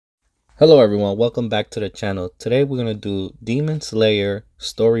Hello everyone, welcome back to the channel. Today we're going to do Demon Slayer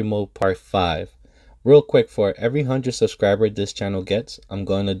Story Mode Part 5. Real quick, for every 100 subscribers this channel gets, I'm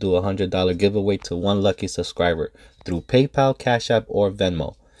going to do a $100 giveaway to one lucky subscriber through PayPal, Cash App, or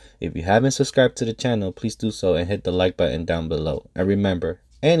Venmo. If you haven't subscribed to the channel, please do so and hit the like button down below. And remember,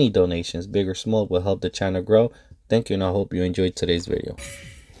 any donations, big or small, will help the channel grow. Thank you and I hope you enjoyed today's video.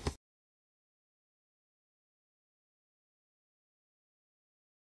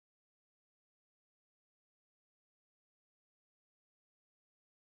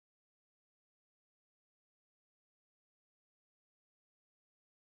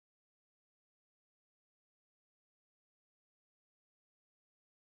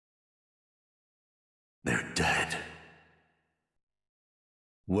 They're dead.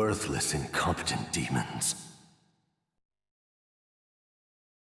 Worthless, incompetent demons.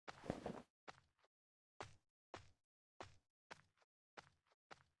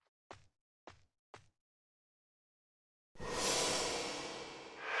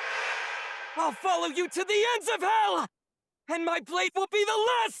 I'll follow you to the ends of hell! And my blade will be the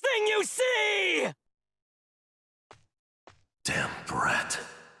last thing you see! Damn brat.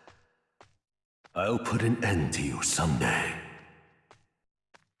 I'll put an end to you someday.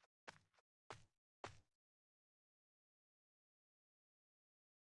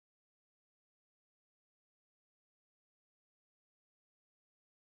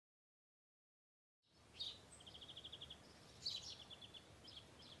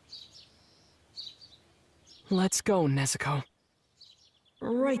 Let's go, Nezuko.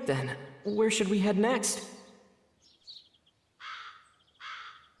 Right then, where should we head next?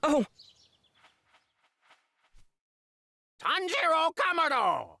 Oh! Tanjiro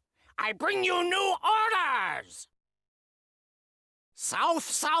Kamado, I bring you new orders!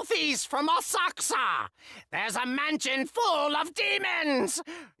 Southeast from Asakusa, there's a mansion full of demons!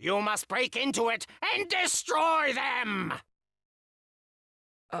 You must break into it and destroy them!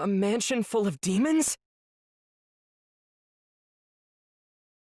 A mansion full of demons?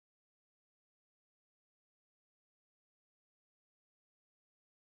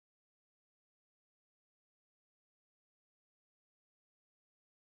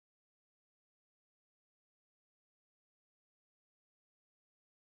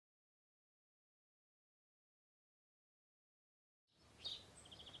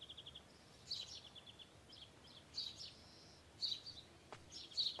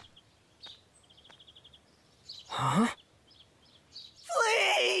 Huh?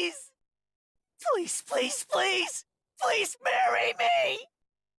 Please! Please, please, please! Please marry me!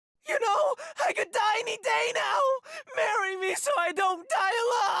 You know, I could die any day now! Marry me so I don't die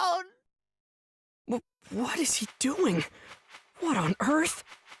alone! What is he doing? What on earth?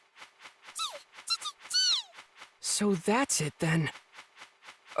 So that's it then.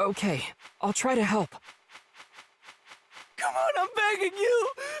 Okay, I'll try to help. Come on, I'm begging you!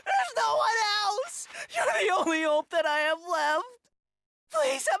 There's no one else! You're the only hope that I have left!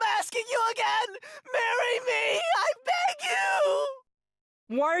 Please, I'm asking you again! Marry me! I beg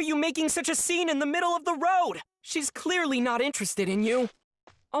you! Why are you making such a scene in the middle of the road? She's clearly not interested in you.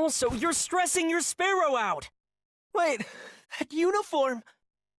 Also, you're stressing your sparrow out. Wait, that uniform!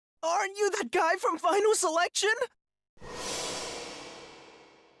 Aren't you that guy from Final Selection?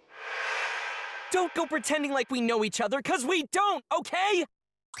 Don't go pretending like we know each other, 'cause we don't, okay?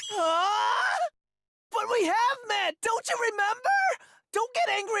 But we have met, don't you remember? Don't get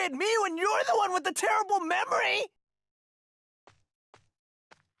angry at me when you're the one with the terrible memory!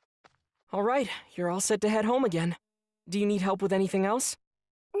 All right, you're all set to head home again. Do you need help with anything else?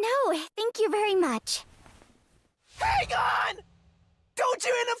 No, thank you very much. Hang on! Don't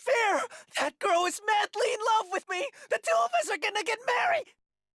you interfere! That girl is madly in love with me! The two of us are gonna get married!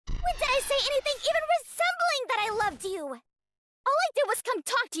 When did I say anything even resembling that I loved you? All I did was come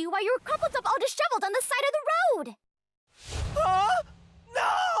talk to you while you were crumpled up all disheveled on the side of the road. Huh?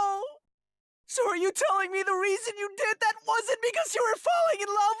 No! So are you telling me the reason you did that wasn't because you were falling in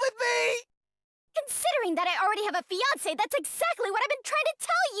love with me? Considering that I already have a fiancé, that's exactly what I've been trying to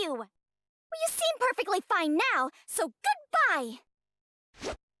tell you. Well, you seem perfectly fine now, so goodbye.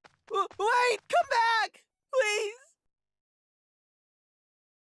 Wait, come back! Please!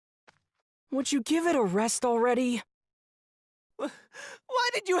 Would you give it a rest already? Why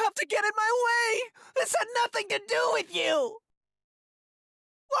did you have to get in my way? This had nothing to do with you!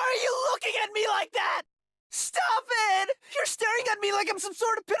 Why are you looking at me like that? Stop it! You're staring at me like I'm some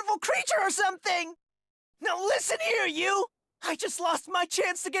sort of pitiful creature or something! Now listen here, you! I just lost my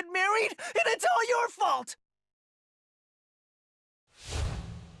chance to get married, and it's all your fault!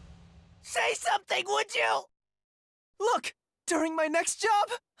 Say something, would you? Look, During my next job,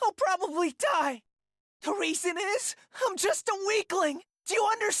 I'll probably die. The reason is, I'm just a weakling. Do you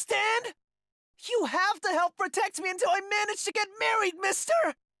understand? You have to help protect me until I manage to get married,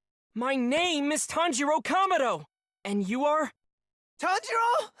 mister! My name is Tanjiro Kamado! And you are?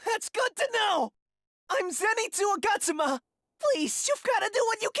 Tanjiro, that's good to know! I'm Zenitsu Agatsuma! Please, you've gotta do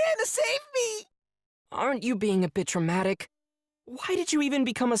what you can to save me! Aren't you being a bit dramatic? Why did you even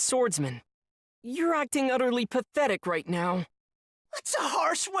become a swordsman? You're acting utterly pathetic right now. That's a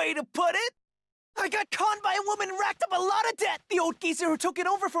harsh way to put it! I got conned by a woman and racked up a lot of debt! The old geezer who took it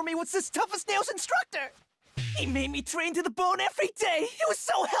over for me was this tough-as-nails instructor! He made me train to the bone every day! It was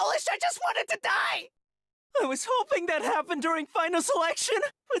so hellish I just wanted to die! I was hoping that happened during final selection,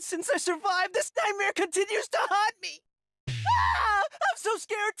 but since I survived, this nightmare continues to haunt me! Ah! I'm so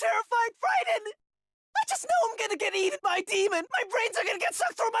scared, terrified, frightened! I just know I'm gonna get eaten by a demon! My brains are gonna get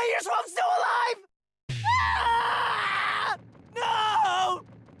sucked through my ears while I'm still alive! Ah! No!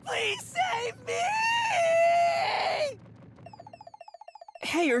 Please save me!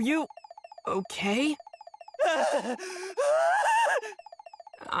 Hey, are you... okay?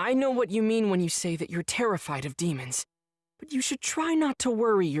 I know what you mean when you say that you're terrified of demons, but you should try not to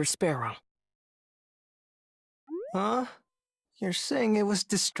worry your sparrow. Huh? You're saying it was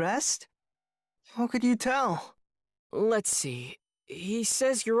distressed? How could you tell? Let's see. He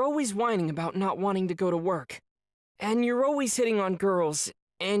says you're always whining about not wanting to go to work. And you're always hitting on girls,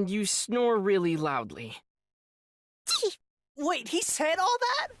 and you snore really loudly. Wait, he said all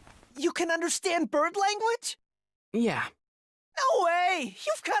that? You can understand bird language? Yeah. No way!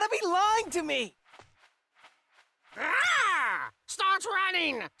 You've gotta be lying to me! Ah! Start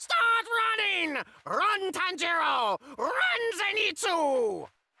running! Start running! Run, Tanjiro! Run, Zenitsu!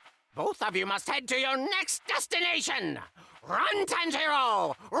 Both of you must head to your next destination! Run,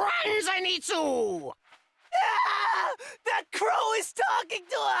 Tanjiro! Run, Zenitsu! Ah! That crow is talking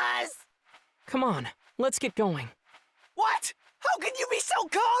to us! Come on, let's get going. What? How can you be so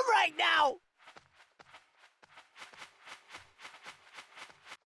calm right now?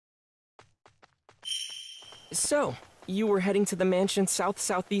 So, you were heading to the mansion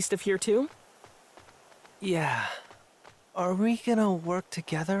southeast of here too? Yeah. Are we gonna work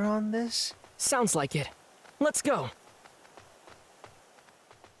together on this? Sounds like it. Let's go.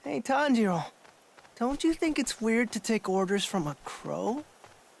 Hey, Tanjiro. Don't you think it's weird to take orders from a crow?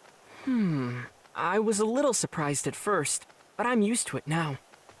 I was a little surprised at first, but I'm used to it now.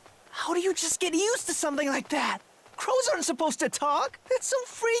 How do you just get used to something like that? Crows aren't supposed to talk. That's so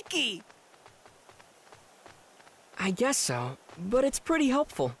freaky. I guess so, but it's pretty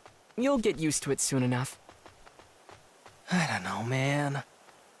helpful. You'll get used to it soon enough. I don't know, man.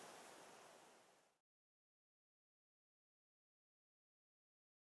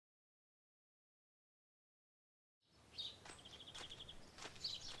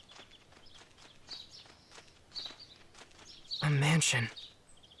 A mansion.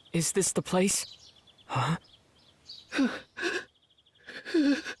 Is this the place? Huh?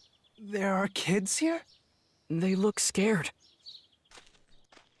 There are kids here? They look scared.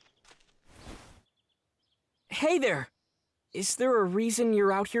 Hey there! Is there a reason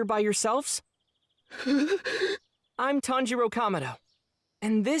you're out here by yourselves? I'm Tanjiro Kamado,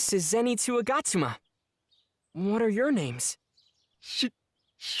 and this is Zenitsu Agatsuma. What are your names?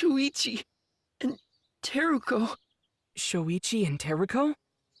 Shuichi and Teruko. Shoichi and Teruko?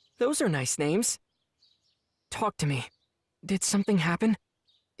 Those are nice names. Talk to me. Did something happen?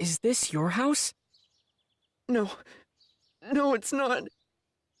 Is this your house? No, it's not.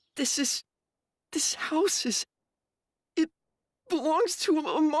 This house is... It belongs to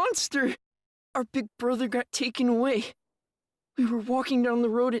a monster. Our big brother got taken away. We were walking down the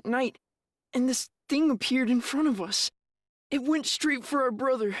road at night, and this thing appeared in front of us. It went straight for our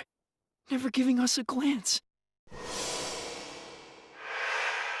brother, never giving us a glance.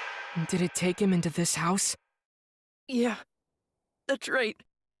 Did it take him into this house? Yeah, that's right.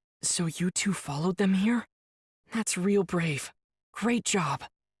 So you two followed them here? That's real brave. Great job.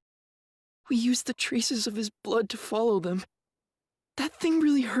 We used the traces of his blood to follow them. That thing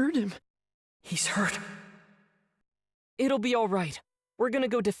really hurt him. He's hurt. It'll be all right. We're gonna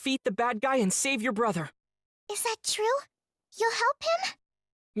go defeat the bad guy and save your brother. Is that true? You'll help him?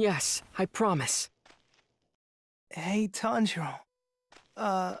 Yes, I promise. Hey, Tanjiro.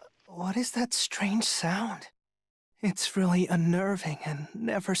 What is that strange sound? It's really unnerving and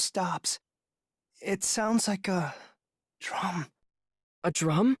never stops. It sounds like a drum. A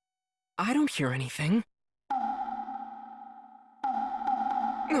drum? I don't hear anything.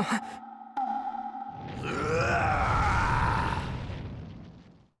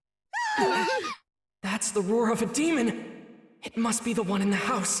 That's the roar of a demon! It must be the one in the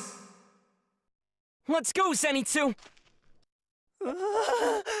house. Let's go, Zenitsu!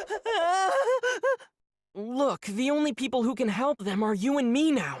 Look, the only people who can help them are you and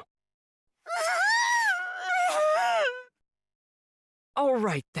me now. All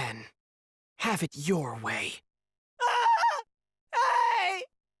right, then. Have it your way. Hey!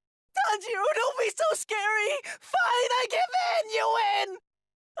 Tanjiro, don't be so scary! Fine, I give in! You win!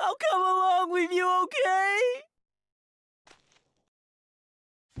 I'll come along with you, okay?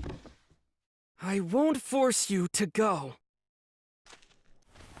 I won't force you to go.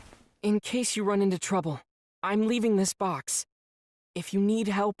 In case you run into trouble, I'm leaving this box. If you need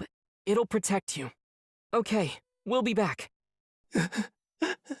help, it'll protect you. Okay, we'll be back.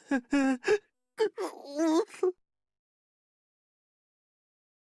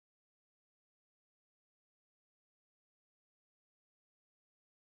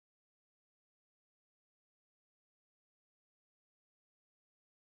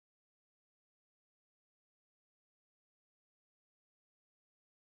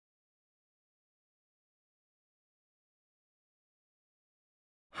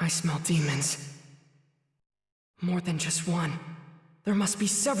 I smell demons. More than just one. There must be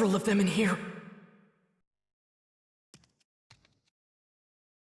several of them in here.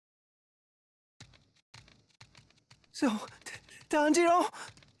 So, Tanjiro,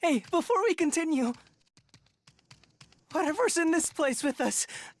 hey, before we continue, whatever's in this place with us,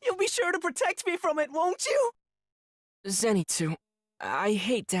 you'll be sure to protect me from it, won't you? Zenitsu, I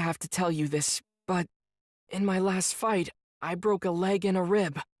hate to have to tell you this, but in my last fight, I broke a leg and a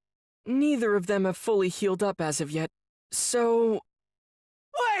rib. Neither of them have fully healed up as of yet, so...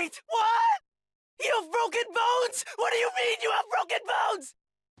 Wait, what? You've broken bones? What do you mean you have broken bones?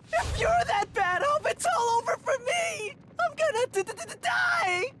 If you're that bad, hope it's all over for me! I'm gonna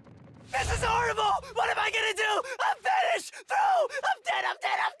die! This is horrible! What am I gonna do? I'm finished! Through! I'm dead! I'm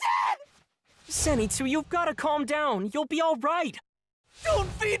dead! I'm dead! Zenitsu, you've gotta calm down. You'll be all right. Don't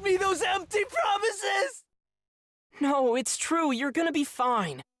feed me those empty promises! No, it's true. You're gonna be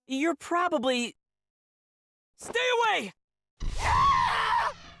fine. You're probably... Stay away!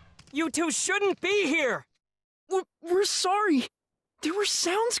 Ah! You two shouldn't be here! We're sorry. There were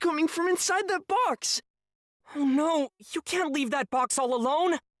sounds coming from inside that box. Oh no, you can't leave that box all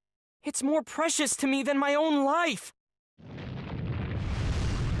alone. It's more precious to me than my own life.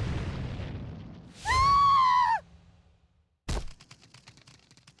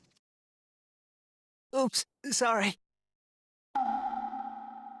 Oops, sorry.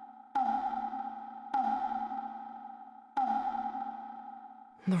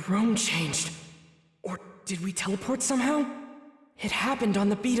 The room changed. Or did we teleport somehow? It happened on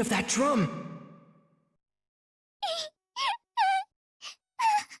the beat of that drum.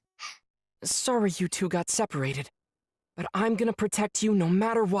 Sorry you two got separated, but I'm gonna protect you no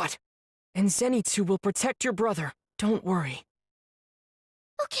matter what. And Zenitsu will protect your brother. Don't worry.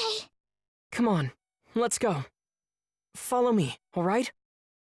 Okay. Come on, let's go. Follow me, all right?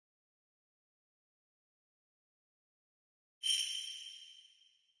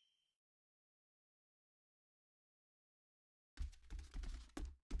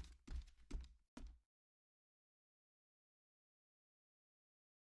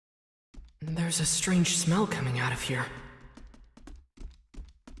 There's a strange smell coming out of here.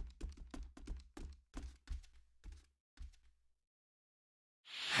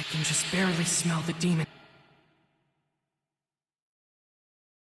 I can just barely smell the demon.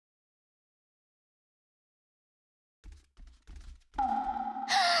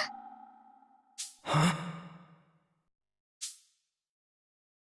 Huh?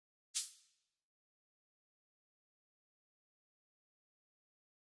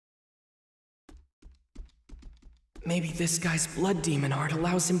 Maybe this guy's blood demon art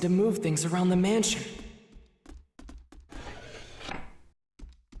allows him to move things around the mansion.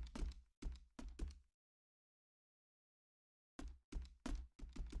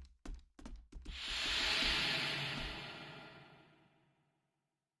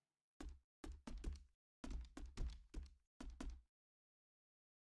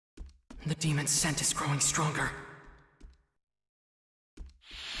 The demon's scent is growing stronger.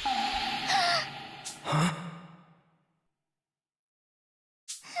 Huh?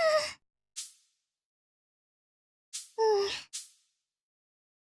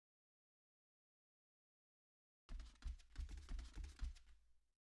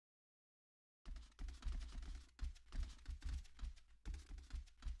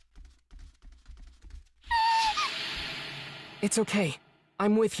 It's okay.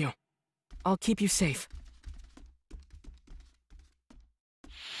 I'm with you. I'll keep you safe.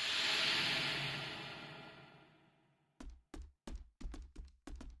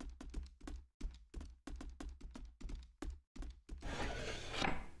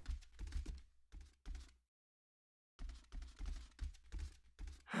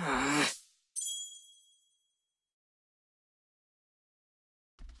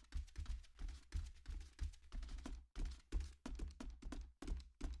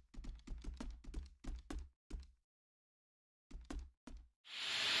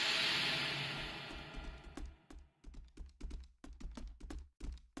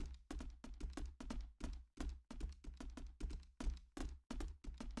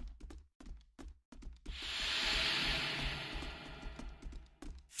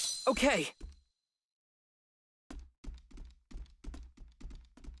 Okay.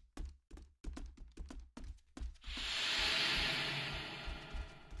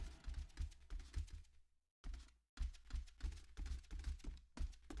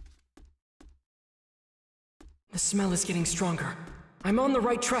 The smell is getting stronger. I'm on the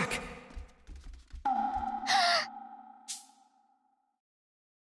right track.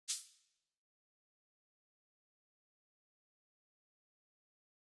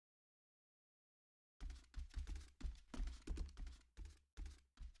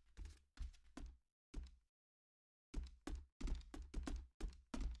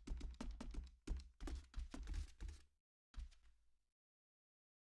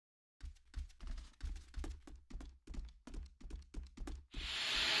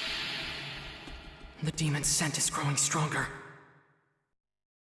 The demon's scent is growing stronger.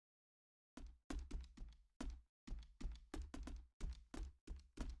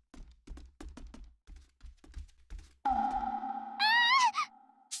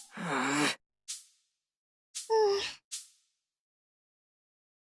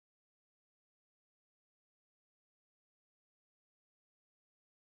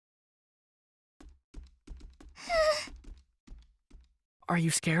 Are you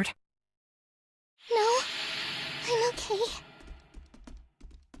scared? No, I'm okay.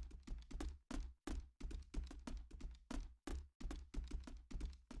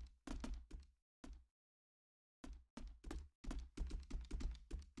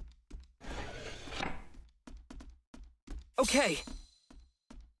 Okay.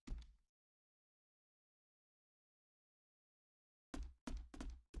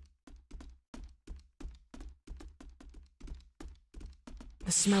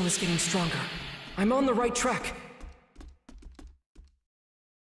 The smell is getting stronger. I'm on the right track.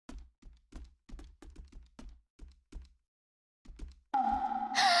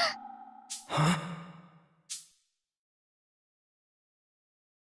 Huh?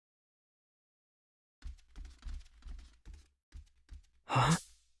 Huh?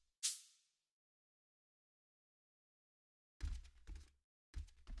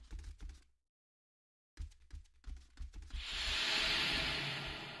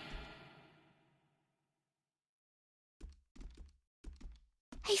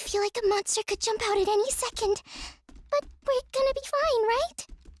 I feel like a monster could jump out at any second. But we're gonna be fine, right?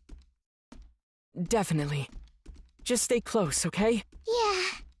 Definitely. Just stay close, okay? Yeah.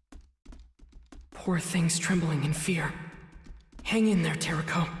 Poor thing's trembling in fear. Hang in there,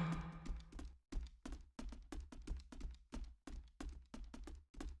 Terrico.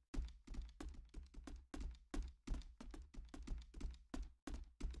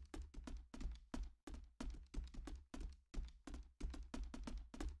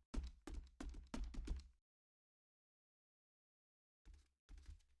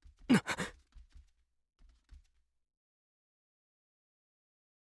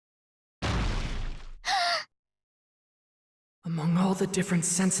 Among all the different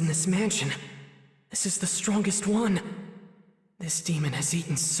scents in this mansion, this is the strongest one. This demon has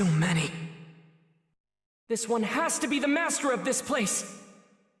eaten so many. This one has to be the master of this place!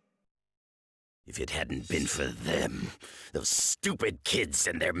 If it hadn't been for them, those stupid kids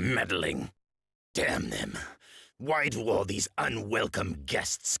and their meddling. Damn them. Why do all these unwelcome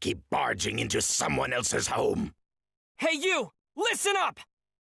guests keep barging into someone else's home? Hey you! Listen up!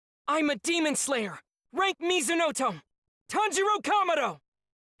 I'm a demon slayer, rank Mizunoto, Tanjiro Kamado!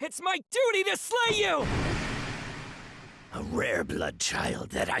 It's my duty to slay you! A rare blood child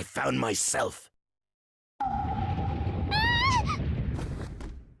that I found myself.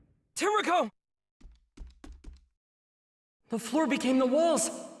 Terrico! The floor became the walls.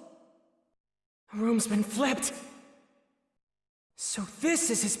 The room's been flipped. So this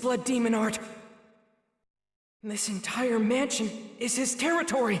is his blood demon art. This entire mansion is his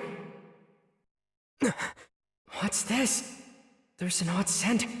territory. What's this? There's an odd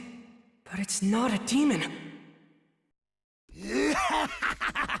scent, but it's not a demon. Here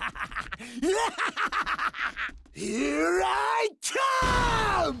I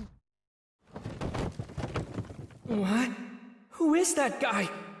come! What? Who is that guy?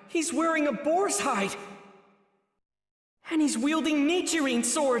 He's wearing a boar's hide. And he's wielding Nichirin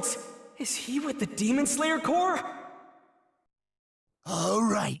swords. Is he with the Demon Slayer Corps? All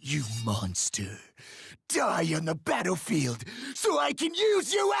right, you monster. Die on the battlefield so I can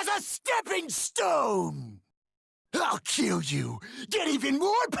use you as a stepping stone! I'll kill you, get even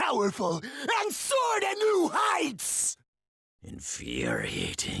more powerful, and soar to new heights!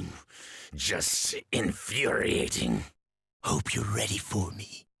 Infuriating. Just infuriating. Hope you're ready for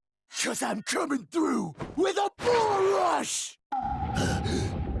me. 'Cause I'm coming through with a bull rush!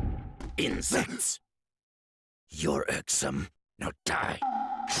 Insects. You're irksome. Now die.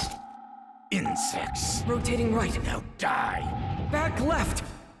 Insects. Rotating right. Now die. Back left.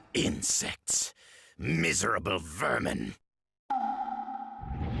 Insects. Miserable vermin.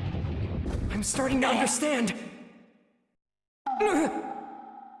 I'm starting to understand.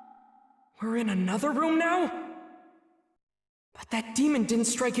 We're in another room now? But that demon didn't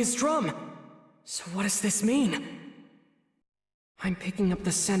strike his drum. So what does this mean? I'm picking up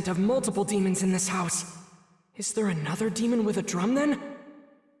the scent of multiple demons in this house. Is there another demon with a drum then?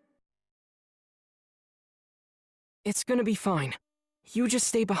 It's gonna be fine. You just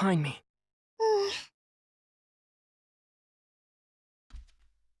stay behind me.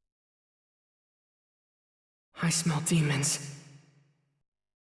 I smell demons.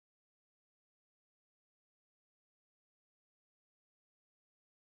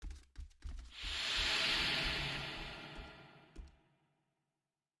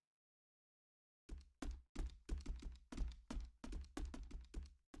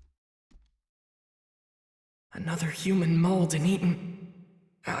 Another human mauled and eaten.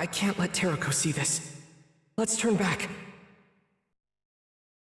 I can't let Terako see this. Let's turn back.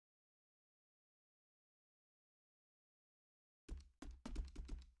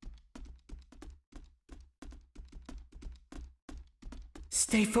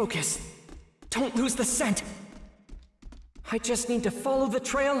 Stay focused. Don't lose the scent. I just need to follow the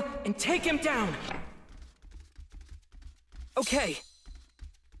trail and take him down. Okay.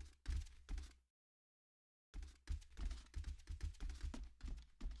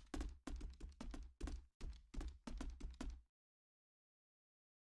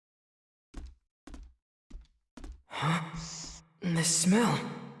 Huh? The smell.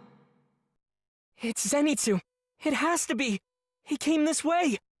 It's Zenitsu. It has to be. He came this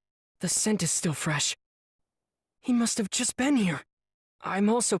way. The scent is still fresh. He must have just been here. I'm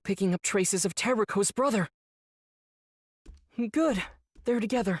also picking up traces of Terako's brother. Good. They're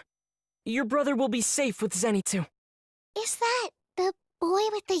together. Your brother will be safe with Zenitsu. Is that the boy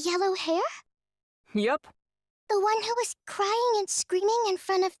with the yellow hair? Yup. The one who was crying and screaming in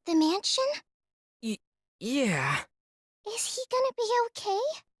front of the mansion? Yeah. Is he gonna be okay?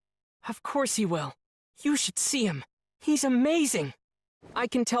 Of course he will. You should see him. He's amazing. I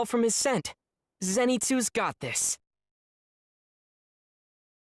can tell from his scent. Zenitsu's got this.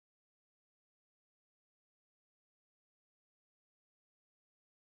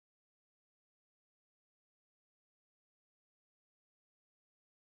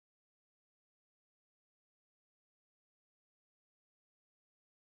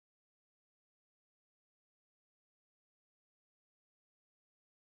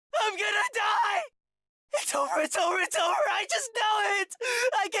 I'm gonna die! It's over, it's over, it's over! I just know it!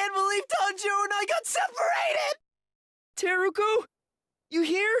 I can't believe Tanjiro and I got separated! Teruko? You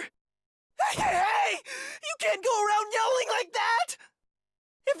here? Hey! You can't go around yelling like that!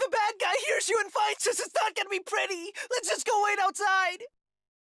 If the bad guy hears you and finds us, it's not gonna be pretty! Let's just go wait outside!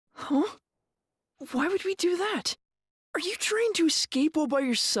 Huh? Why would we do that? Are you trying to escape all by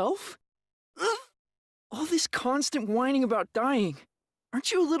yourself? All this constant whining about dying.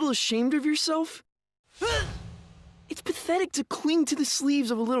 Aren't you a little ashamed of yourself? It's pathetic to cling to the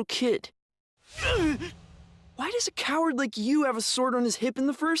sleeves of a little kid. Why does a coward like you have a sword on his hip in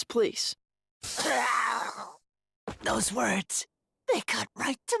the first place? Those words, they cut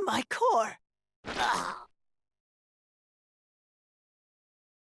right to my core.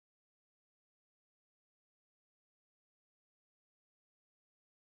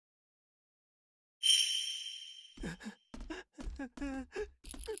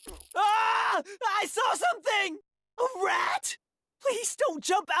 Ah! I saw something! A rat! Please don't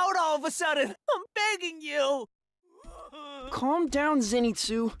jump out all of a sudden! I'm begging you! Calm down,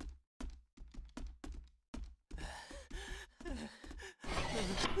 Zenitsu.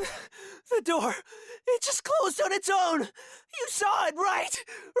 The door, it just closed on its own! You saw it, right?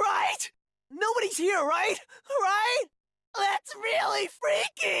 Right? Nobody's here, right? Right? That's really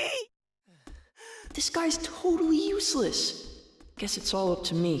freaky! This guy's totally useless. Guess it's all up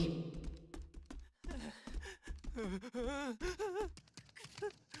to me.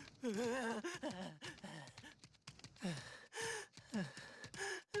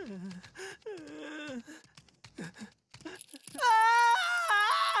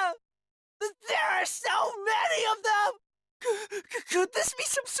 Ah! There are so many of them! Could this be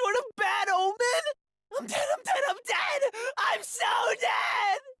some sort of bad omen? I'm dead, I'm dead, I'm dead! I'm so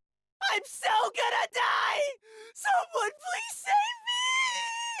dead! I'm so gonna die! Someone please save me!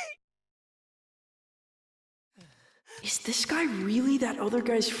 Is this guy really that other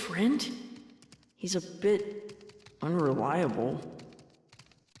guy's friend? He's a bit unreliable.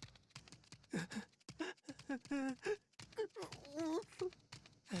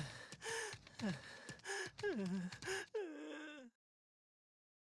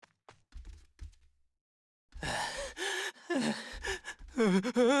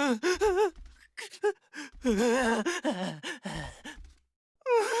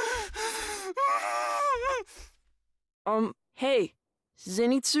 Hey,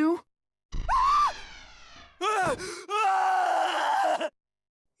 Zenitsu?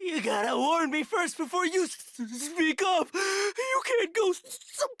 You gotta warn me first before you speak up. You can't go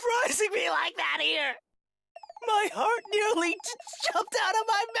surprising me like that here. My heart nearly jumped out of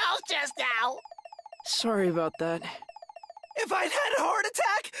my mouth just now. Sorry about that. If I'd had a heart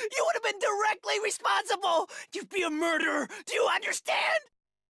attack, you would have been directly responsible. You'd be a murderer. Do you understand?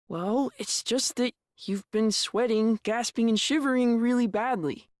 Well, it's just that you've been sweating, gasping, and shivering really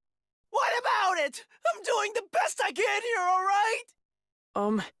badly. What about it? I'm doing the best I can here, all right?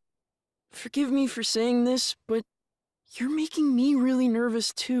 Forgive me for saying this, but you're making me really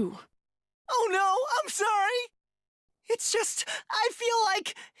nervous too. Oh no, I'm sorry. It's just, I feel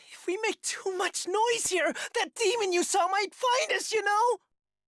like if we make too much noise here, that demon you saw might find us, you know?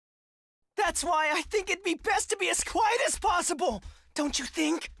 That's why I think it'd be best to be as quiet as possible, don't you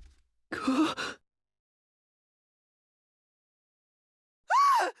think?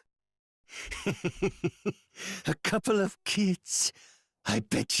 A couple of kids. I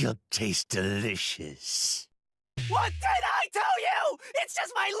bet you'll taste delicious. What did I tell you? It's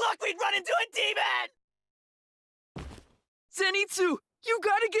just my luck we'd run into a demon! Zenitsu, you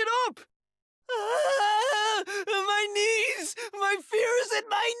gotta get up! My knees! My fears and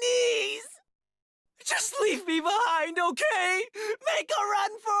my knees! Just leave me behind, okay? Make a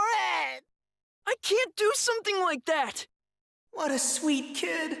run for it! I can't do something like that! What a sweet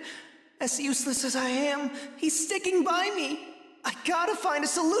kid. As useless as I am, he's sticking by me. I gotta find a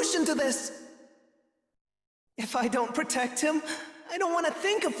solution to this. If I don't protect him, I don't want to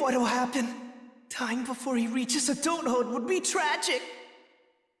think of what'll happen. Dying before he reaches adulthood would be tragic.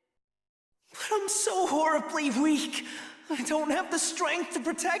 But I'm so horribly weak. I don't have the strength to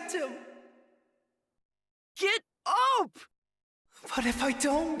protect him. Get up! But if I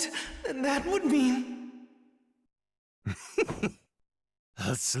don't, then that would mean...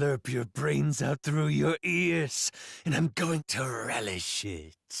 I'll slurp your brains out through your ears, and I'm going to relish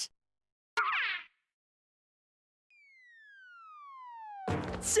it.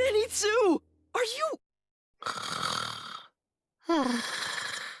 Zenitsu! Are you...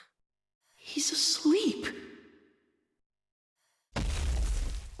 He's asleep.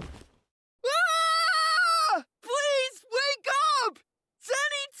 Ah! Please, wake up!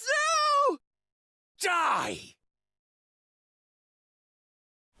 Zenitsu! Die!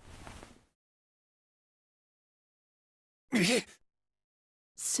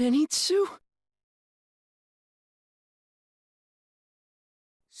 Zenitsu?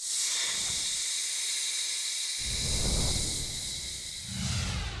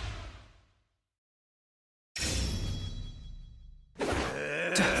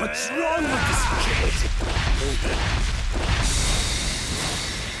 What's wrong with this kid?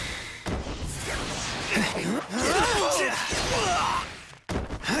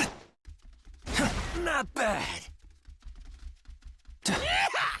 Not bad.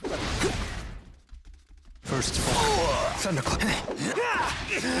 First fall. Thunderclap.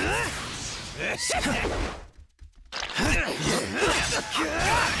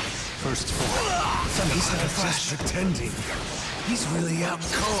 First fall. He's not just pretending. He's really out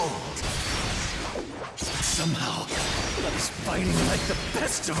cold. But somehow, he's fighting like the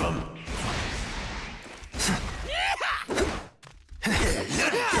best of them.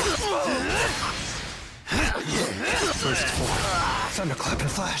 First form. Thunderclap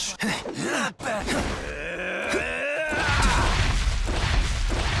and flash. Not bad.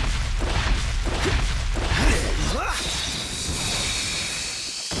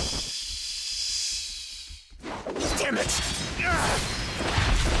 Damn it!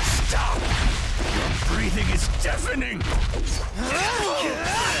 Stop! Your breathing is deafening!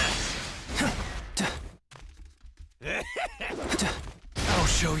 I'll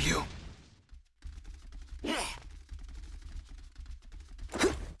show you.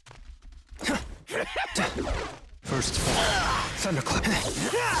 First form. Thunderclap.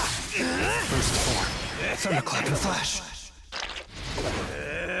 First form. Thunderclap and flash.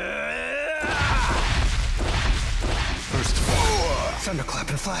 First form. Thunderclap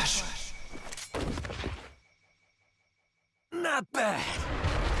and flash. Not bad.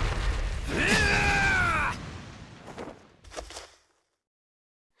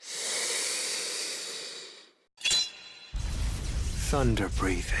 Thunder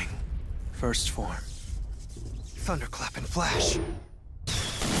breathing. First form. Thunderclap and flash.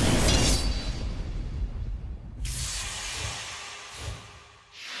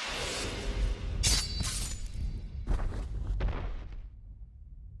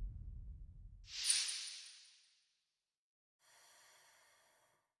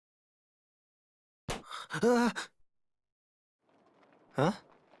 Huh? Ah!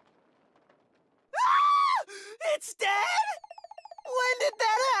 It's dead? When did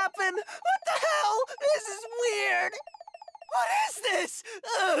that happen? What the hell? This is weird. What is this?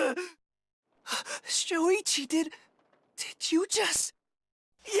 Shoichi, did you just...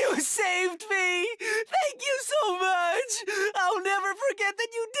 You saved me! Thank you so much! I'll never forget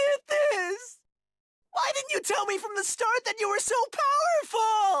that you did this! Why didn't you tell me from the start that you were so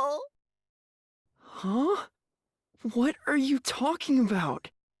powerful? Huh? What are you talking about?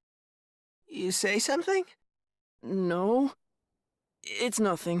 You say something? No. It's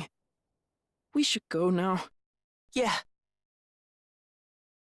nothing. We should go now. Yeah.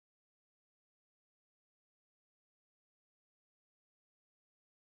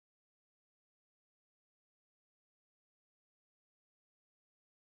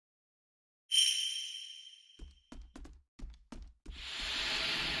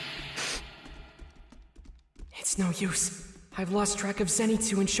 It's no use. I've lost track of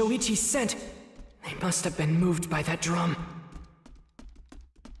Zenitsu and Shoichi's scent. They must have been moved by that drum.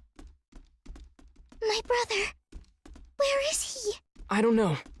 My brother. Where is he? I don't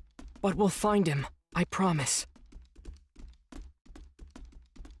know, but we'll find him. I promise.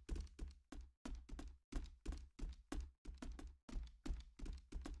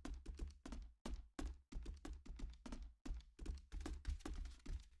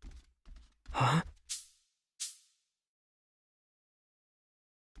 Huh?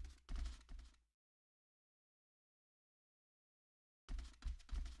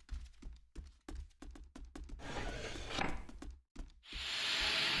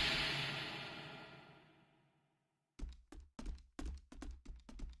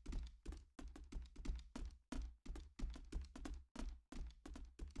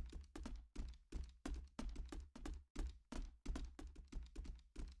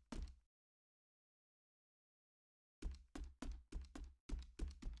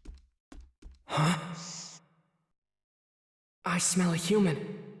 Huh? I smell a human.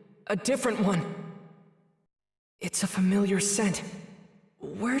 A different one. It's a familiar scent.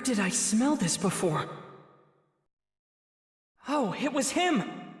 Where did I smell this before? Oh, it was him!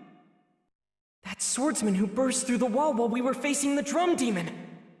 That swordsman who burst through the wall while we were facing the drum demon!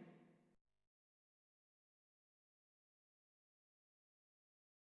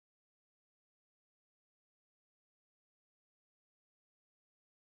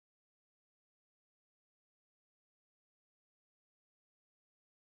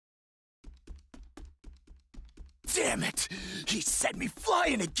 Damn it! He sent me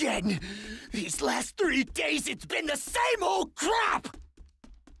flying again! These last 3 days it's been the same old crap!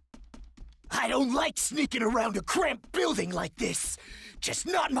 I don't like sneaking around a cramped building like this. Just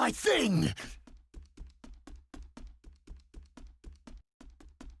not my thing!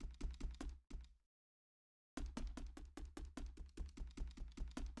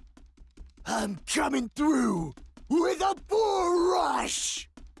 I'm coming through with a bull rush!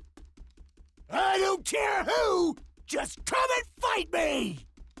 I don't care who! Just come and fight me!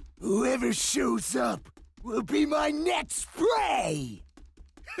 Whoever shows up will be my next prey!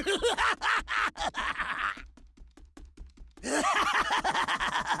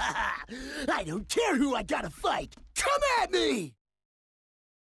 I don't care who I gotta fight! Come at me!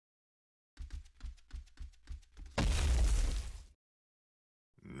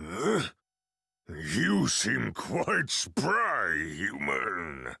 You seem quite spry,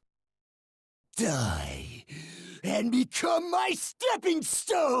 human. Die, and become my stepping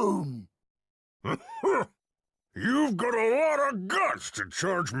stone! You've got a lot of guts to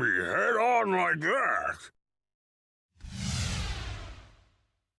charge me head on like that.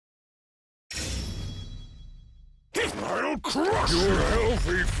 I'll crush your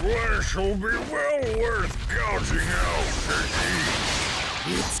healthy flesh will be well worth gouging out,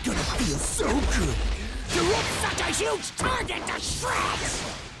 Piggy. It's gonna feel so good to rip such a huge target to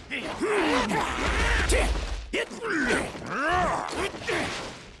shreds!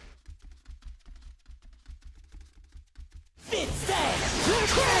 Fits that!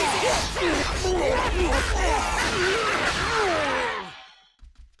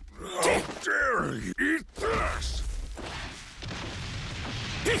 How dare you eat this?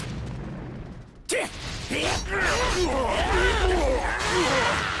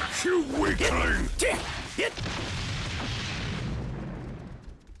 You weakling!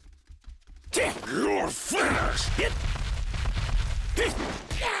 You're You're finished!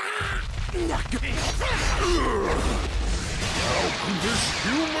 How can this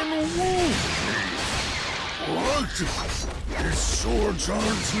human wound me? What? His swords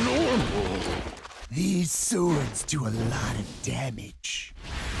aren't normal. These swords do a lot of damage.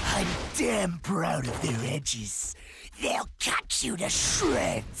 I'm damn proud of their edges. They'll cut you to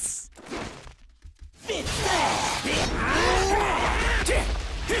shreds.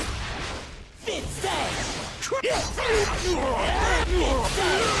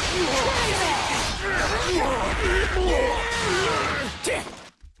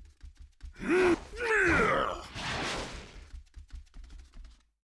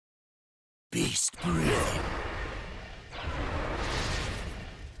 Beast breathing.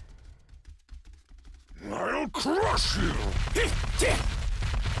 I'll crush you!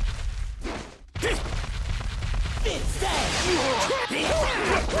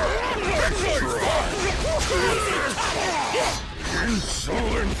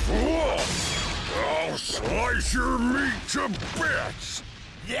 Insolent fool! I'll slice your meat to bits!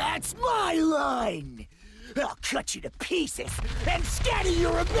 That's my line! I'll cut you to pieces and scatter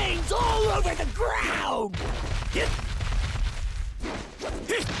your remains all over the ground! Eat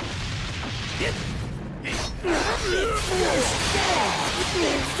this!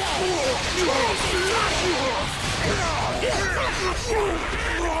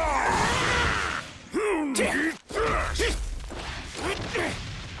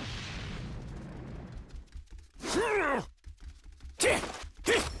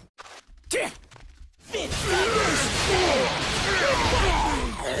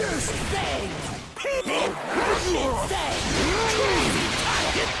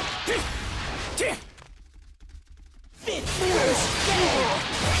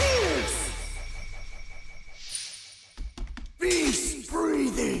 Beast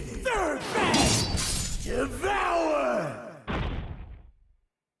breathing! Third phase! Devour!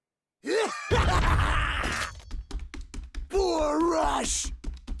 Boar rush!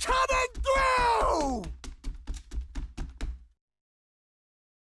 Coming through!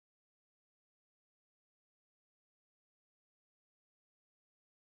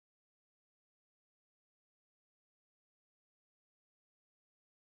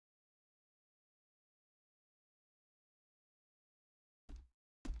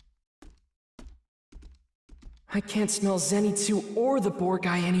 I can't smell Zenitsu or the boar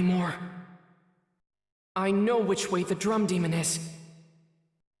guy anymore. I know which way the drum demon is.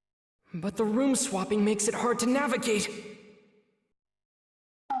 But the room swapping makes it hard to navigate.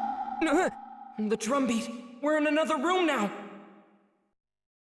 The drum beat. We're in another room now.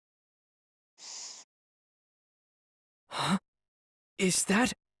 Huh? Is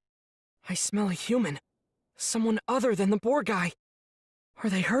that? I smell a human. Someone other than the boar guy. Are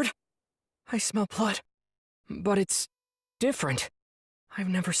they hurt? I smell blood. But it's different. I've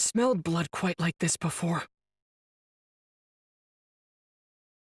never smelled blood quite like this before.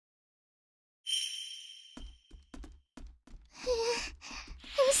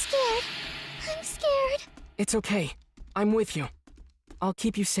 I'm scared. I'm scared. It's okay. I'm with you. I'll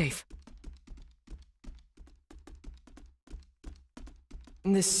keep you safe.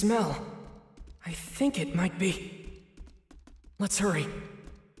 This smell, I think it might be. Let's hurry.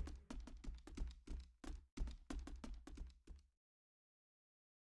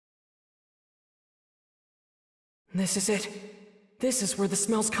 This is it. This is where the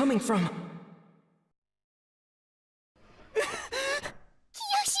smell's coming from.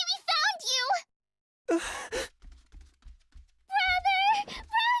 Kiyoshi, we found you! Brother!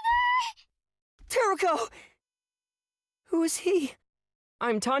 Teruko! Who is he?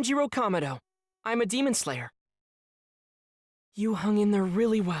 I'm Tanjiro Kamado. I'm a demon slayer. You hung in there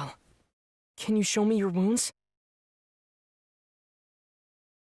really well. Can you show me your wounds?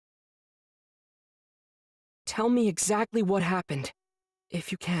 Tell me exactly what happened,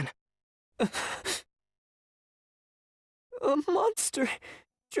 if you can. A monster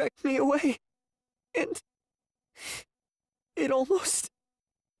dragged me away, and it almost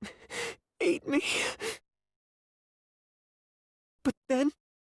ate me. But then,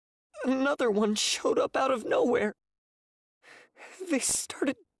 another one showed up out of nowhere. They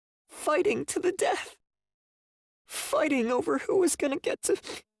started fighting to the death. Fighting over who was gonna get to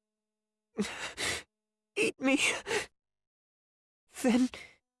eat me. Then,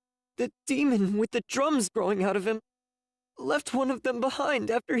 the demon with the drums growing out of him left one of them behind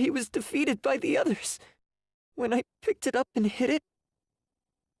after he was defeated by the others. When I picked it up and hid it,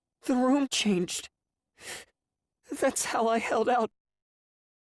 the room changed. That's how I held out.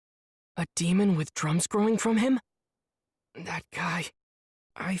 A demon with drums growing from him? That guy.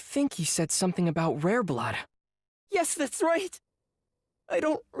 I think he said something about rare blood. Yes, that's right. I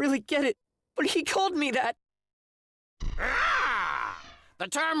don't really get it, but he called me that. Ah! The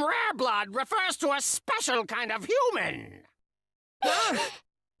term rare blood refers to a special kind of human.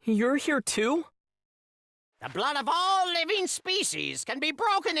 You're here too? The blood of all living species can be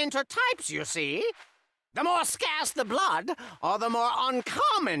broken into types, you see. The more scarce the blood, or the more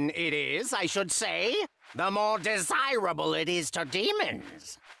uncommon it is, I should say, the more desirable it is to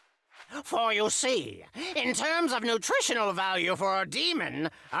demons. For you see, in terms of nutritional value for a demon,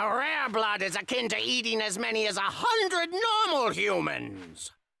 a rare blood is akin to eating as many as 100 normal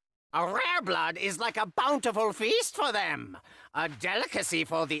humans. A rare blood is like a bountiful feast for them, a delicacy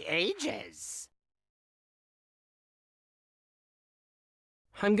for the ages.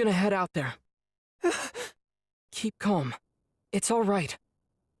 I'm gonna head out there. Keep calm. It's all right.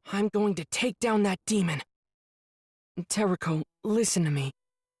 I'm going to take down that demon. Teriko, listen to me.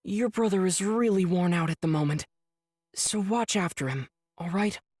 Your brother is really worn out at the moment. So watch after him, all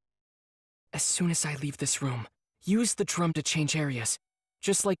right? As soon as I leave this room, use the drum to change areas,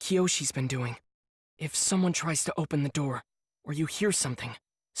 just like Kyoshi's been doing. If someone tries to open the door, or you hear something,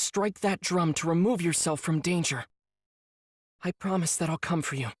 strike that drum to remove yourself from danger. I promise that I'll come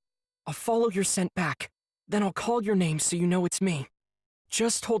for you. I'll follow your scent back, then I'll call your name so you know it's me.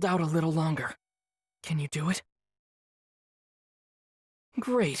 Just hold out a little longer. Can you do it?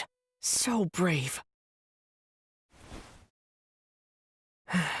 Great. So brave.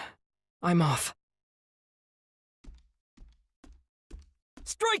 I'm off.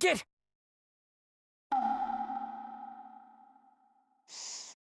 Strike it!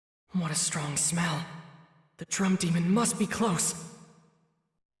 What a strong smell. The drum demon must be close.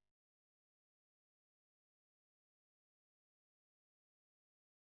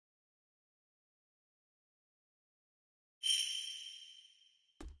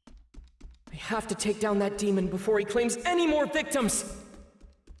 I have to take down that demon before he claims any more victims!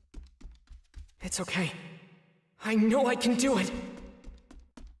 It's okay. I know I can do it!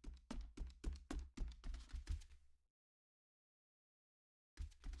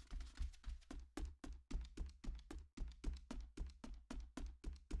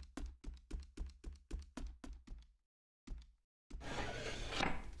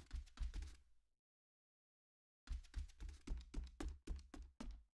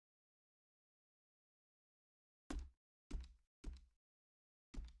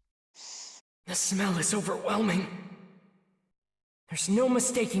 The smell is overwhelming. There's no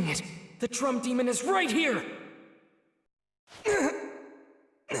mistaking it. The drum demon is right here!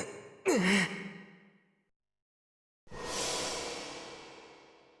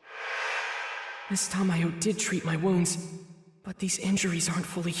 Miss Tamayo did treat my wounds, but these injuries aren't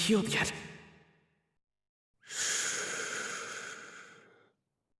fully healed yet.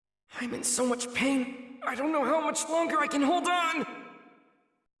 I'm in so much pain, I don't know how much longer I can hold on!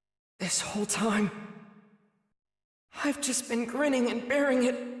 This whole time, I've just been grinning and bearing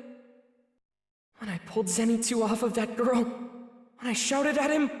it. When I pulled Zenitsu off of that girl, when I shouted at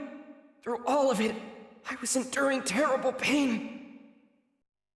him, through all of it, I was enduring terrible pain.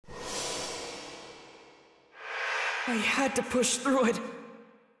 I had to push through it.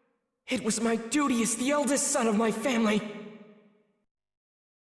 It was my duty as the eldest son of my family.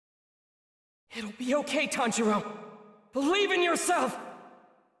 It'll be okay, Tanjiro. Believe in yourself!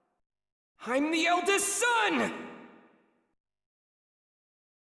 I'm the eldest son!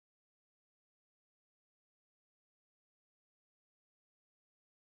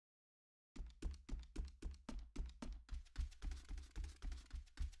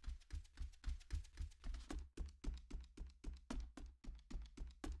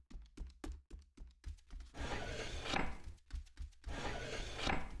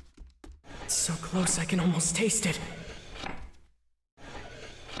 It's so close I can almost taste it.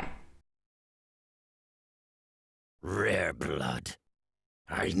 Rare blood.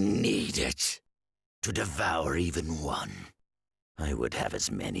 I need it. To devour even one. I would have as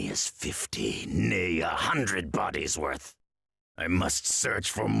many as 50, nay, 100 bodies worth. I must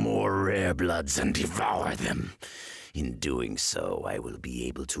search for more rare bloods and devour them. In doing so, I will be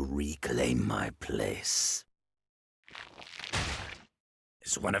able to reclaim my place.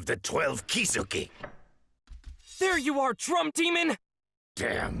 As one of the 12 Kisuke. There you are, drum demon!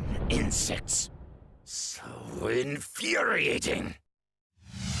 Damn insects. So infuriating.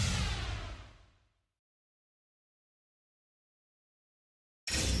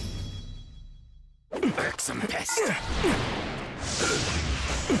 Irksome pest.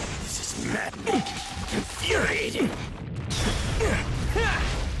 This is maddening. Infuriating.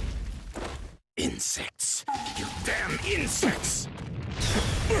 Insects. You damn insects.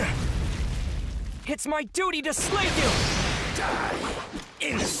 It's my duty to slay you! Die,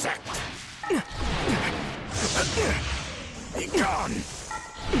 insect! Be gone!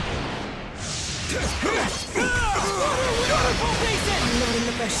 I'm not in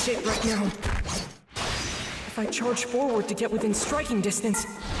the best shape right now. If I charge forward to get within striking distance,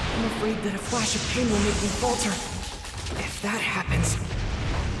 I'm afraid that a flash of pain will make me falter. If that happens,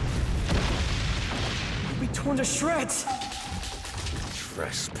 I'll be torn to shreds.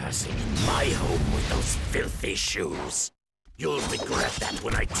 Trespassing in my home with those filthy shoes. You'll regret that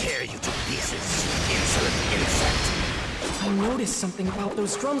when I tear you to pieces, insolent insect. I noticed something about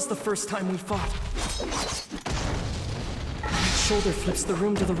those drums the first time we fought. The right shoulder flips the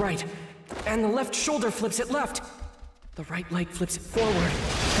room to the right, and the left shoulder flips it left. The right leg flips it forward,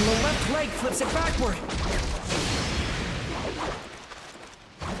 and the left leg flips it backward.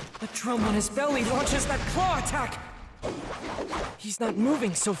 The drum on his belly launches that claw attack. He's not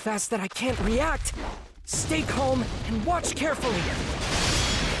moving so fast that I can't react. Stay calm and watch carefully.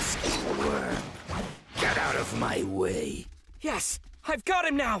 Pesky worm. Get out of my way. Yes, I've got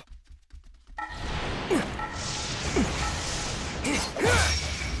him now.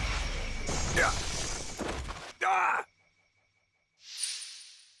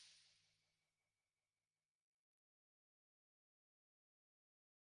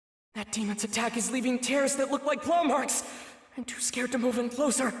 That demon's attack is leaving tears that look like claw marks. I'm too scared to move in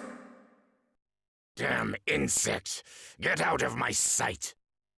closer. Damn insect! Get out of my sight!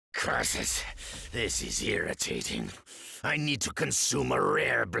 Curses! This is irritating. I need to consume a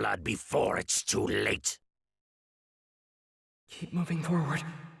rare blood before it's too late. Keep moving forward.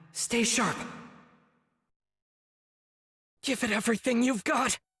 Stay sharp. Give it everything you've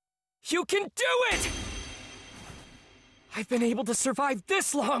got. You can do it! I've been able to survive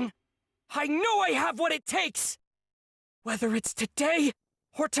this long. I know I have what it takes. Whether it's today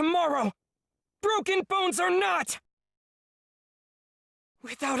or tomorrow, broken bones or not.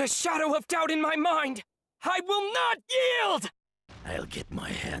 Without a shadow of doubt in my mind, I will not yield! I'll get my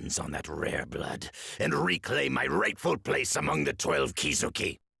hands on that rare blood and reclaim my rightful place among the 12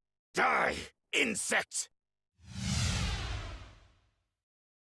 Kizuki. Die, insect!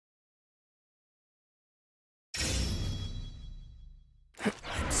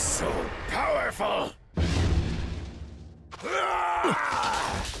 I'm so powerful!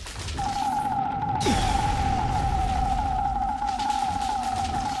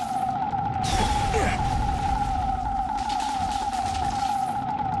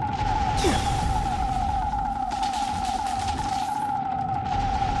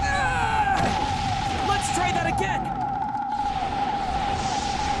 Let's try that again!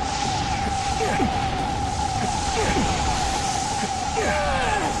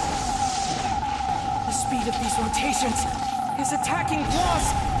 The speed of these rotations, his attacking claws,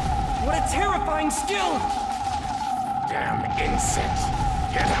 what a terrifying skill! Damn insect!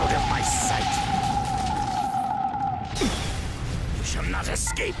 Get out of my sight! You shall not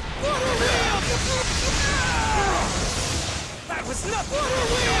escape! Water wheel! That was nothing! Water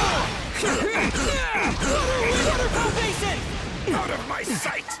wheel! Waterfall basin! Out of my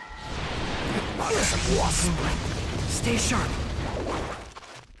sight! Bothersome wasp! Stay sharp.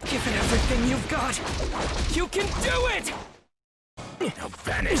 Give it everything you've got. You can do it! Now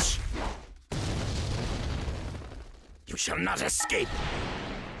vanish! You shall not escape!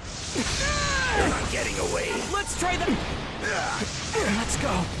 You're not getting away! Let's try that. Let's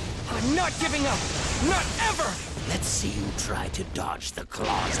go. I'm not giving up. Not ever! Let's see you try to dodge the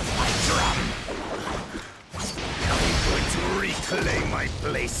claws of my drum! I'm going to reclaim my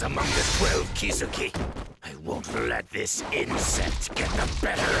place among the 12 Kizuki. I won't let this insect get the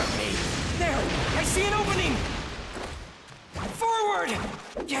better of me. There! I see an opening! Forward!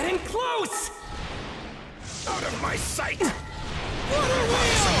 Getting close! Out of my sight! Water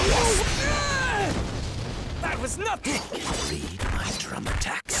wheel! That was nothing! Read my drum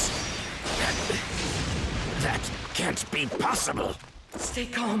attacks. That can't be possible. Stay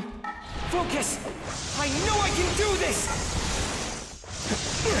calm. Focus! I know I can do this!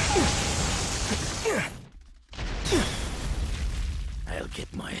 I'll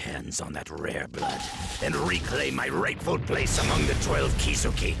get my hands on that rare blood and reclaim my rightful place among the 12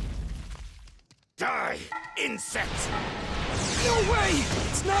 Kizuki. Die, insect! No way!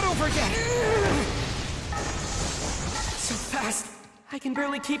 It's not over yet! So fast, I can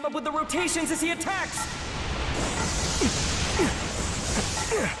barely keep up with the rotations as he attacks!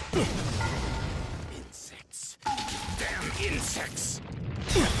 Insects. Damn insects!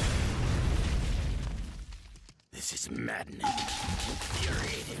 This is maddening.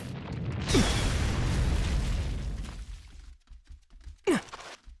 Infuriating.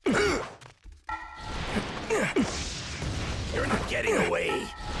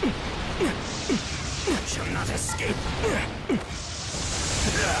 Shall not escape.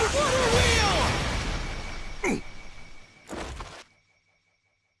 Water wheel!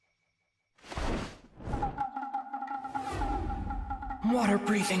 Water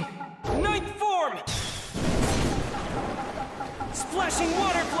breathing. Ninth form! Splashing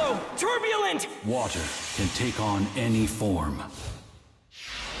water flow! Turbulent! Water can take on any form.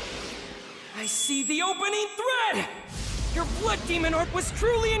 I see the opening thread! Your blood demon art was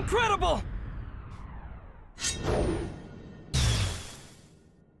truly incredible!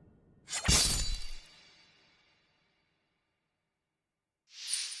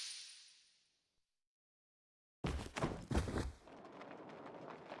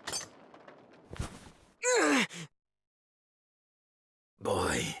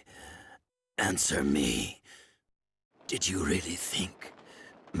 Boy, answer me. Did you really think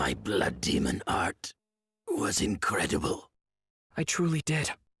my blood demon art was incredible? I truly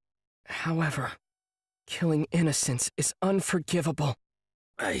did. However, killing innocents is unforgivable.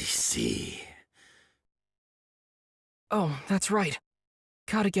 I see. Oh, that's right.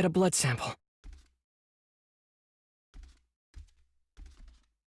 Gotta get a blood sample.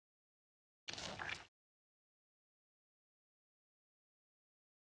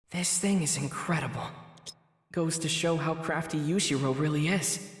 This thing is incredible. Goes to show how crafty Yushiro really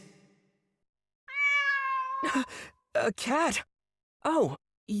is. A cat! Oh,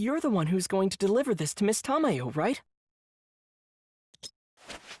 you're the one who's going to deliver this to Miss Tamayo, right?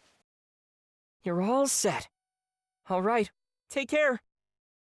 You're all set. All right, take care.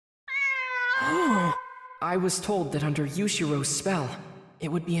 Oh, I was told that under Yushiro's spell, it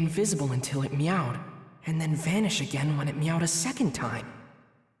would be invisible until it meowed, and then vanish again when it meowed a second time.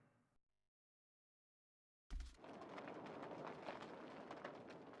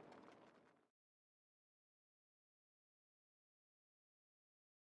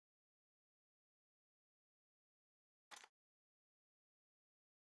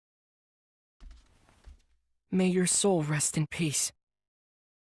 May your soul rest in peace.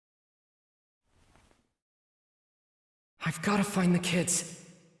 I've got to find the kids.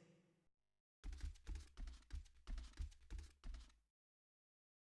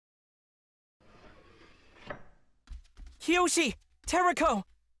 Kiyoshi! Terako!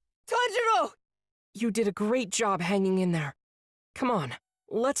 Tanjiro! You did a great job hanging in there. Come on,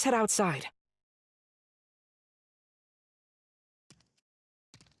 let's head outside.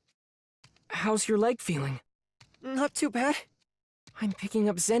 How's your leg feeling? Not too bad. I'm picking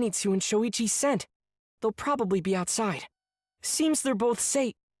up Zenitsu and Shoichi's scent. They'll probably be outside. Seems they're both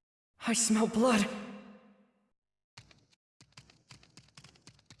safe. I smell blood.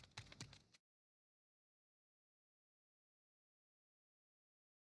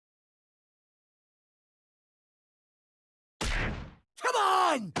 Come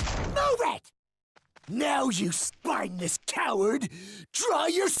on! Move it! Now, you spineless coward! Draw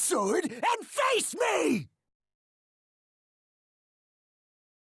your sword and face me!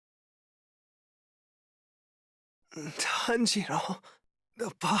 Tanjiro,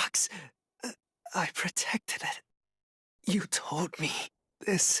 the box, I protected it. You told me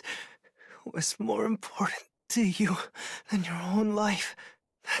this was more important to you than your own life.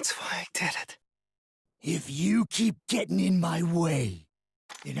 That's why I did it. If you keep getting in my way,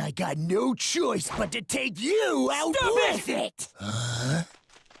 then I got no choice but to take you out Stop with it! Huh?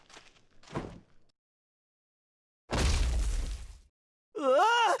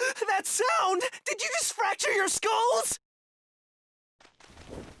 Ah! That sound! Did you just fracture your skulls?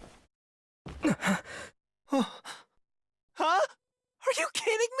 Huh? Are you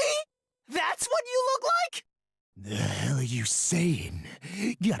kidding me? That's what you look like? The hell are you saying?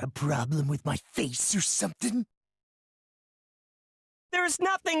 Got a problem with my face or something? There's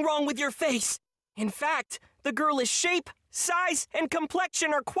nothing wrong with your face. In fact, the girl's shape, size, and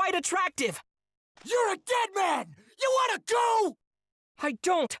complexion are quite attractive. You're a dead man! You wanna go? I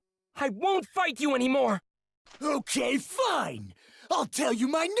don't. I won't fight you anymore. Okay, fine. I'll tell you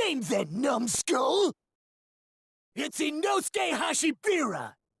my name then, numbskull. It's Inosuke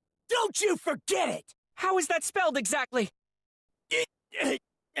Hashibira. Don't you forget it. How is that spelled exactly? I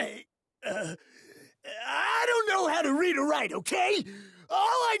don't know how to read or write, okay? All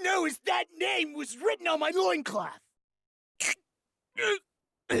I know is that name was written on my loincloth.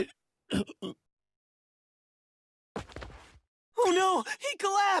 Oh no, he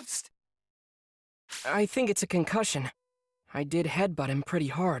collapsed! I think it's a concussion. I did headbutt him pretty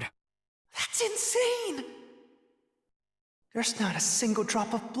hard. That's insane! There's not a single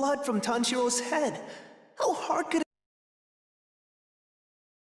drop of blood from Tanjiro's head. How hard could it...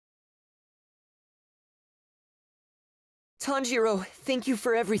 Tanjiro, thank you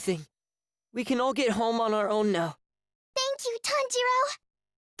for everything. We can all get home on our own now. Thank you, Tanjiro!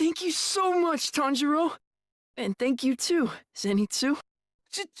 Thank you so much, Tanjiro! And thank you too, Zenitsu.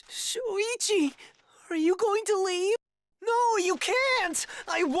 Shuichi, are you going to leave? No, you can't!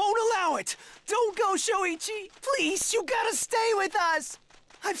 I won't allow it! Don't go, Shuichi! Please, you gotta stay with us!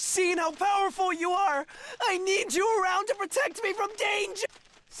 I've seen how powerful you are! I need you around to protect me from danger!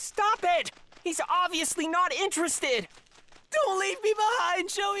 Stop it! He's obviously not interested! Don't leave me behind,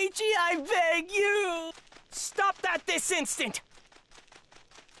 Shuichi, I beg you! Stop that this instant!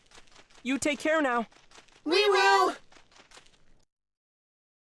 You take care now. We will!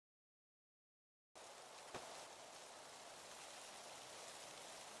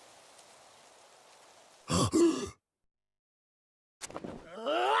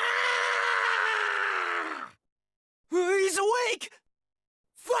 He's awake!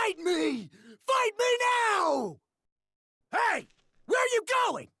 Fight me! Fight me now! Hey! Where are you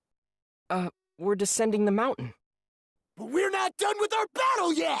going? We're descending the mountain. But we're not done with our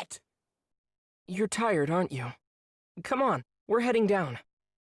battle yet! You're tired, aren't you? Come on, we're heading down.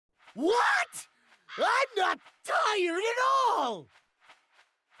 What? I'm not tired at all!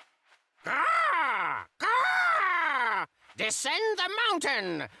 Grrr! Grrr! Descend the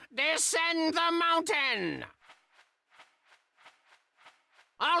mountain! Descend the mountain!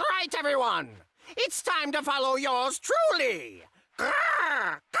 All right, everyone. It's time to follow yours truly.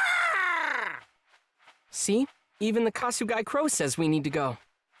 Grrr! Grrr! See? Even the Kasugai Crow says we need to go.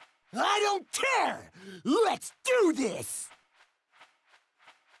 I don't care! Let's do this!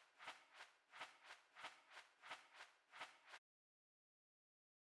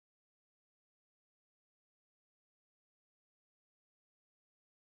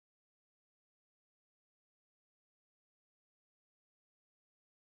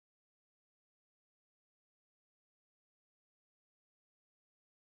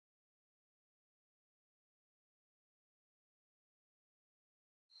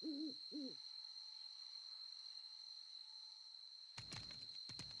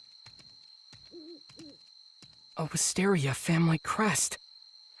 A wisteria family crest.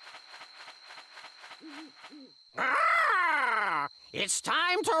 Grrr! It's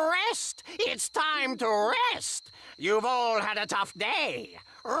time to rest. It's time to rest. You've all had a tough day.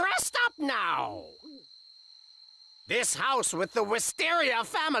 Rest up now. This house with the Wisteria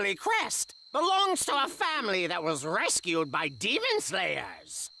family crest belongs to a family that was rescued by demon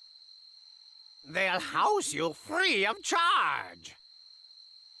slayers. They'll house you free of charge.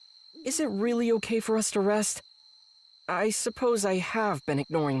 Is it really okay for us to rest? I suppose I have been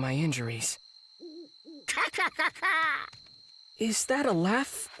ignoring my injuries. Is that a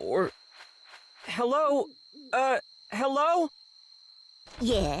laugh, or... Hello? Hello?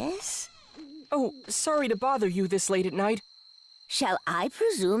 Yes? Oh, sorry to bother you this late at night. Shall I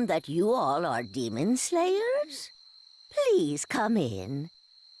presume that you all are demon slayers? Please come in.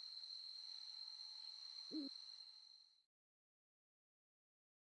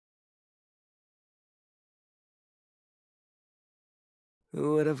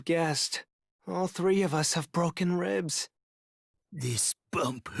 Who would have guessed? All three of us have broken ribs. This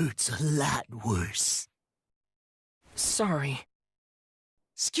bump hurts a lot worse. Sorry.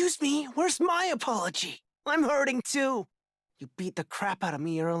 Excuse me, where's my apology? I'm hurting too. You beat the crap out of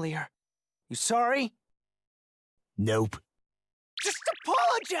me earlier. You sorry? Nope. Just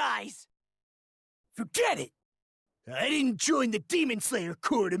apologize! Forget it! I didn't join the Demon Slayer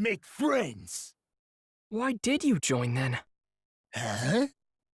Corps to make friends. Why did you join then? Huh?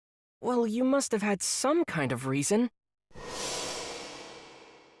 Well, you must have had some kind of reason.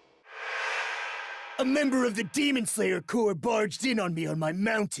 A member of the Demon Slayer Corps barged in on me on my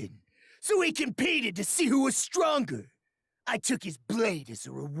mountain, so we competed to see who was stronger. I took his blade as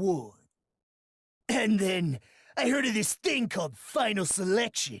a reward. And then I heard of this thing called Final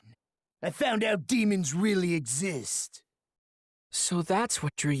Selection. I found out demons really exist. So that's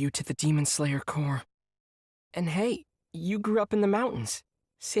what drew you to the Demon Slayer Corps. And hey, you grew up in the mountains.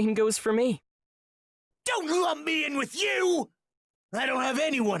 Same goes for me. Don't lump me in with you! I don't have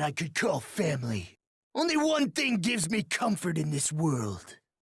anyone I could call family. Only one thing gives me comfort in this world.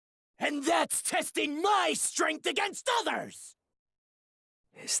 And that's testing my strength against others!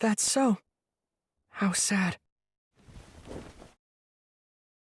 Is that so? How sad.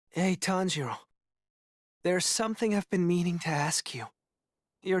 Hey, Tanjiro. There's something I've been meaning to ask you.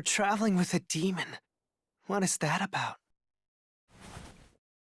 You're traveling with a demon. What is that about?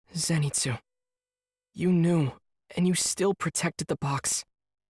 Zenitsu, you knew, and you still protected the box.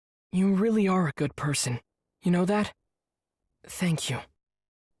 You really are a good person. You know that? Thank you.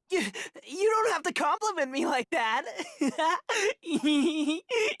 You don't have to compliment me like that.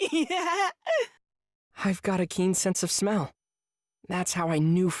 Yeah. I've got a keen sense of smell. That's how I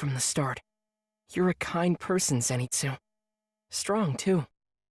knew from the start. You're a kind person, Zenitsu. Strong, too.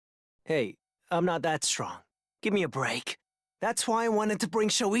 Hey, I'm not that strong. Give me a break. That's why I wanted to bring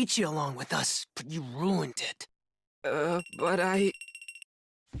Shoichi along with us, but you ruined it. But I...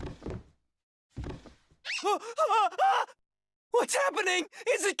 What's happening?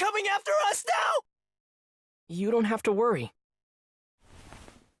 Is it coming after us now? You don't have to worry.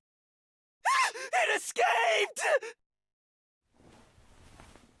 It escaped!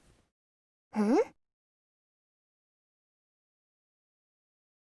 Huh?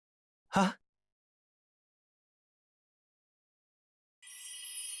 Huh?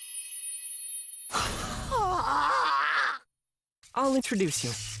 I'll introduce you.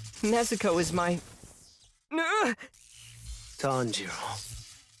 Nezuko is my... Tanjiro,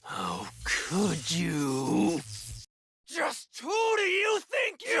 how could you? Just who do you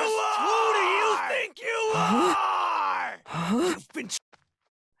think you are? Who do you think you are? Huh?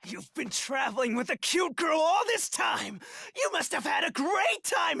 You've been traveling with a cute girl all this time. You must have had a great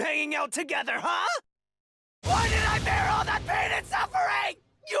time hanging out together, huh? Why did I bear all that pain and suffering?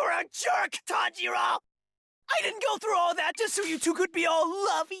 You're a jerk, Tanjiro. I didn't go through all that just so you two could be all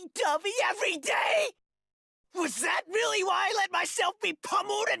lovey-dovey every day. Was that really why I let myself be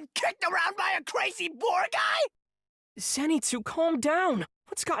pummeled and kicked around by a crazy boar guy? Zenitsu, calm down.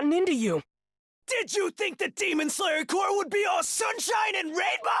 What's gotten into you? Did you think the Demon Slayer Corps would be all sunshine and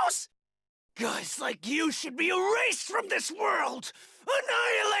rainbows? Guys like you should be erased from this world!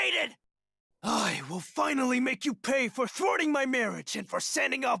 Annihilated! I will finally make you pay for thwarting my marriage and for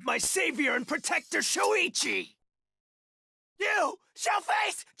sending off my savior and protector Shoichi! You shall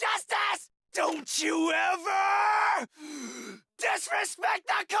face justice! Don't you ever disrespect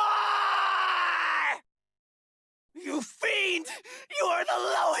the Corps! You fiend! You are the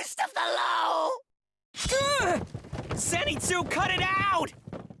lowest of the low! Zenitsu, cut it out!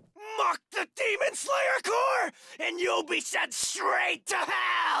 Mock the Demon Slayer Corps, and you'll be sent straight to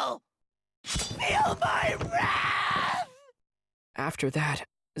hell! Feel my wrath! After that,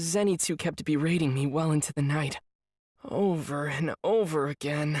 Zenitsu kept berating me well into the night. Over and over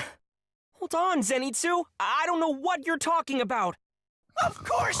again. Hold on, Zenitsu! I don't know what you're talking about! Of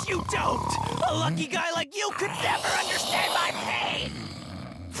course you don't! A lucky guy like you could never understand my pain!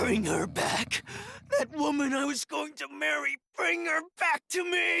 Bring her back. That woman I was going to marry, bring her back to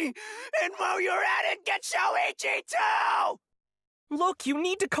me! And while you're at it, get Shoichi too! Look, you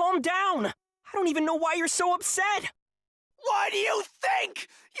need to calm down! I don't even know why you're so upset! Why do you think,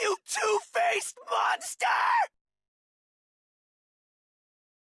 you two-faced monster?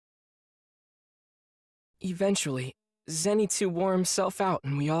 Eventually, Zenitsu wore himself out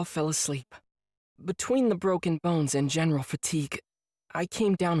and we all fell asleep. Between the broken bones and general fatigue, I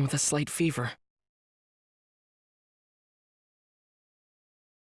came down with a slight fever.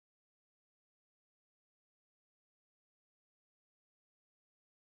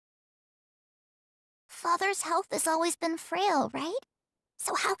 Father's health has always been frail, right?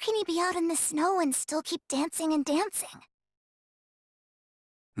 So how can he be out in the snow and still keep dancing and dancing?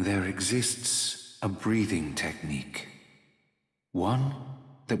 There exists a breathing technique. One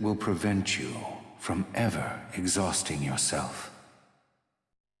that will prevent you from ever exhausting yourself.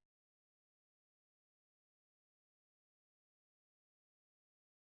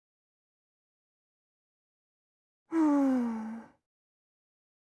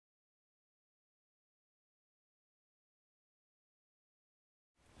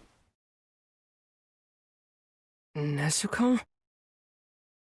 Nezuko?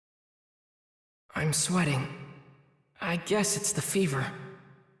 I'm sweating. I guess it's the fever.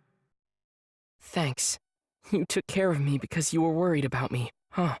 Thanks. You took care of me because you were worried about me,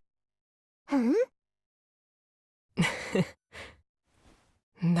 huh? Hmm?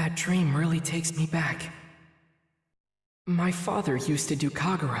 That dream really takes me back. My father used to do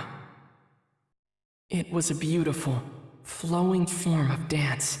Kagura. It was a beautiful, flowing form of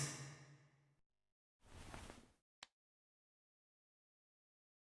dance.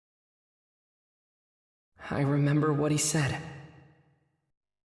 I remember what he said.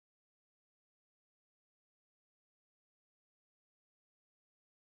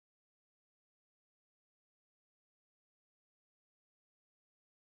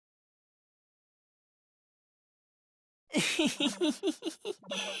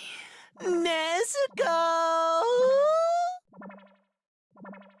 Nezuko!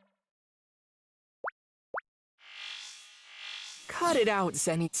 Cut it out,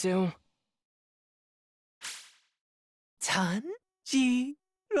 Zenitsu. Tanjiro!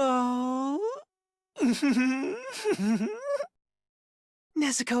 Oh.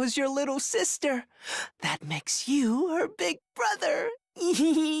 Nezuko's your little sister. That makes you her big brother.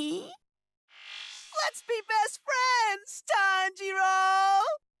 Let's be best friends, Tanjiro!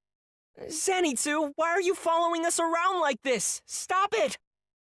 Zenitsu, why are you following us around like this? Stop it!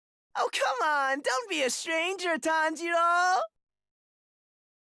 Oh, come on, don't be a stranger, Tanjiro!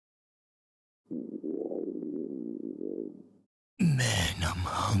 Man, I'm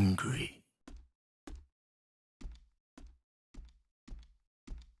hungry.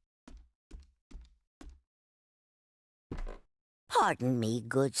 Pardon me,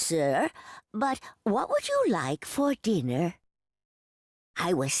 good sir, but what would you like for dinner?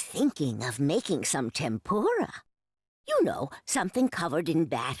 I was thinking of making some tempura. You know, something covered in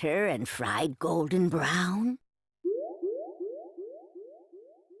batter and fried golden brown.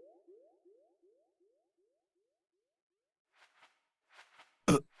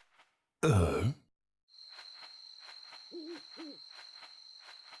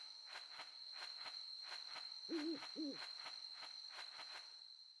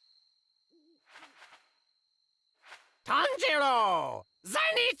 Tanjiro!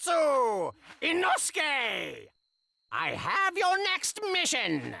 Zenitsu! Inosuke! I have your next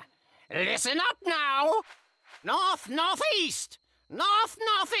mission. Listen up now. North-northeast!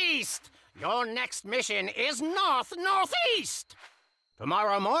 North-northeast! Your next mission is north-northeast!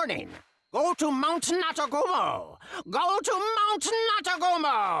 Tomorrow morning, go to Mount Natagumo! Go to Mount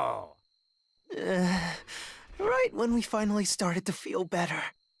Natagumo! Right when we finally started to feel better.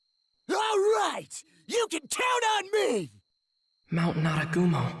 All right! You can count on me! Mount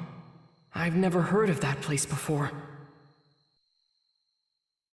Natagumo. I've never heard of that place before.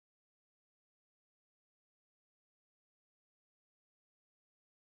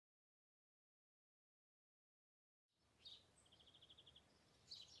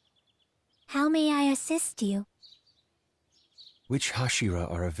 How may I assist you? Which Hashira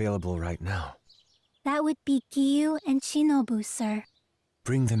are available right now? That would be Giyu and Shinobu, sir.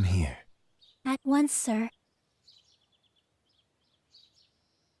 Bring them here. At once, sir.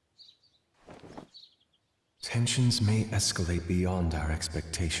 Tensions may escalate beyond our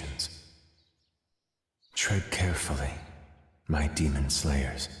expectations. Tread carefully, my demon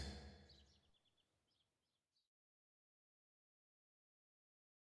slayers.